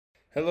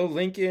Hello,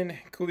 Lincoln,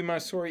 Cooley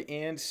Montessori,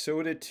 and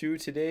Soda 2.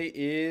 Today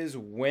is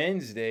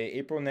Wednesday,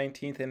 April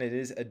 19th, and it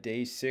is a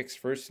day 6.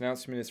 First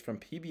announcement is from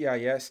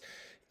PBIS.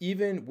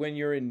 Even when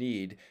you're in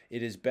need,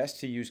 it is best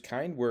to use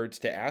kind words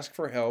to ask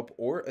for help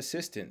or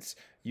assistance.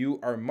 You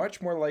are much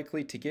more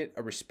likely to get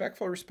a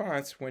respectful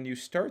response when you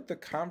start the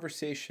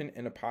conversation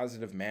in a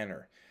positive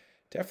manner.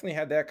 Definitely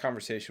had that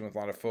conversation with a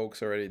lot of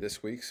folks already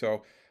this week,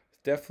 so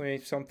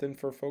definitely something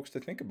for folks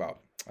to think about.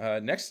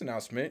 Next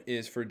announcement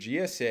is for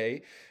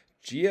GSA.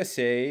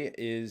 GSA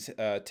is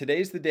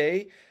today's the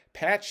day.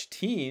 Patch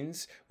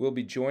Teens will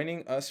be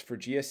joining us for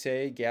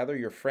GSA. Gather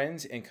your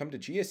friends and come to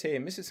GSA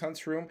in Mrs.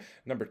 Hunt's room,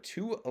 number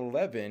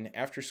 211.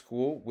 After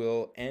school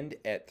will end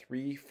at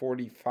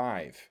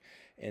 3:45.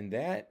 And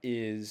that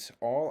is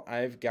all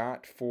I've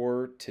got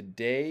for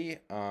today.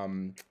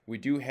 We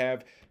do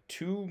have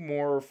two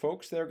more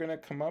folks that are going to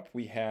come up.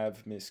 We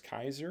have Miss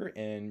Kaiser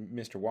and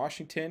Mr.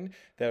 Washington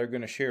that are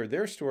going to share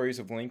their stories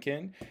of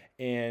Lincoln.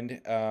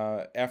 And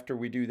after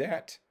we do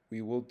that,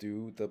 we will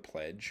do the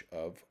Pledge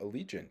of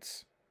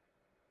Allegiance.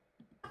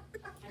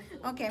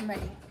 Okay, I'm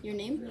ready. Your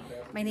name?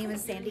 My name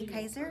is Sandy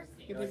Kaiser.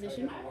 Your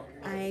position?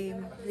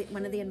 I'm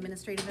one of the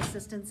administrative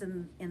assistants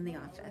in the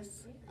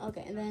office.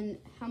 Okay, and then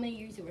how many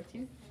years you worked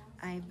here?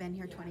 I've been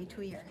here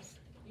 22 years.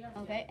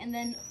 Okay, and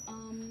then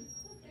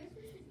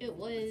it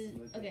was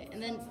okay,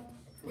 and then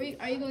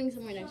are you going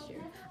somewhere next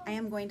year? I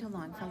am going to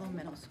Longfellow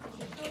Middle School.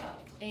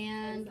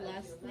 And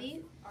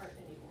lastly,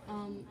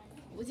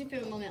 what's your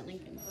favorite moment at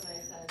Lincoln?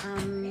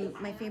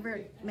 My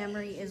favorite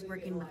memory is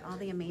working with all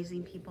the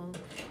amazing people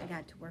I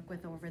got to work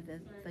with over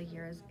the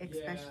years,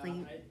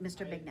 especially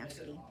Mr.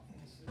 Bignevsky.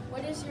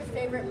 What is your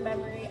favorite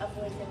memory of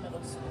Lincoln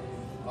Middle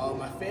School?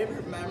 My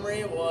favorite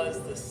memory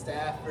was the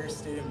staff versus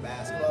student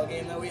basketball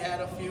game that we had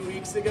a few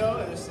weeks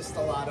ago. It was just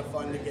a lot of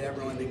fun to get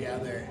everyone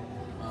together.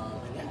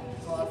 And yeah, it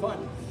was a lot of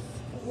fun.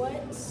 What will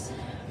you miss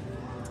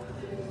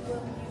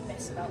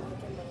about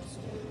Lincoln Middle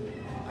School?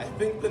 I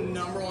think the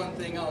number one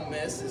thing I'll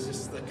miss is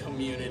just the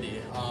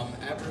community.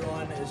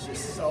 Everyone is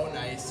just so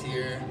nice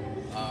here.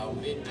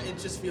 It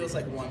just feels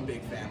like one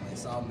big family,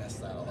 so I'll miss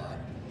that a lot.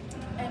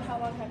 And how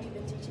long have you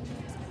been teaching?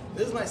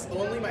 This is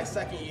only my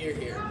second year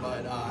here,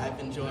 but I've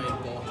enjoyed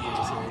both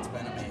years here. It's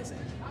been amazing.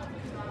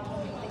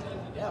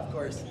 Yeah, of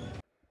course.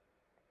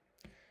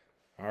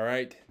 All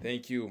right,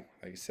 thank you.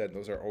 Like I said,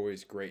 those are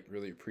always great.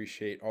 Really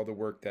appreciate all the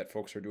work that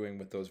folks are doing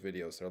with those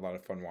videos. They're a lot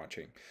of fun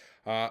watching.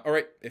 All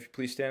right, if you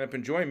please stand up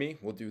and join me,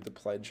 we'll do the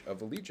Pledge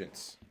of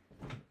Allegiance.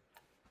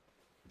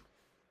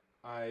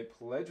 I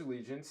pledge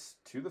allegiance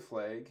to the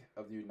flag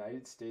of the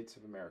United States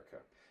of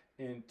America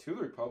and to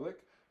the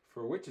republic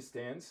for which it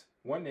stands,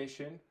 one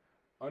nation,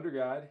 under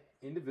God,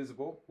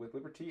 indivisible, with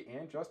liberty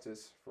and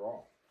justice for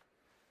all.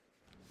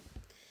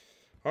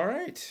 All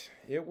right,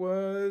 it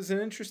was an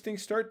interesting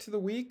start to the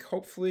week.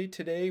 Hopefully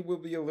today will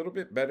be a little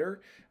bit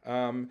better.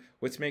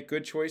 Let's make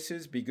good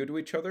choices, be good to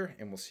each other,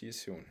 and we'll see you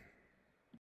soon.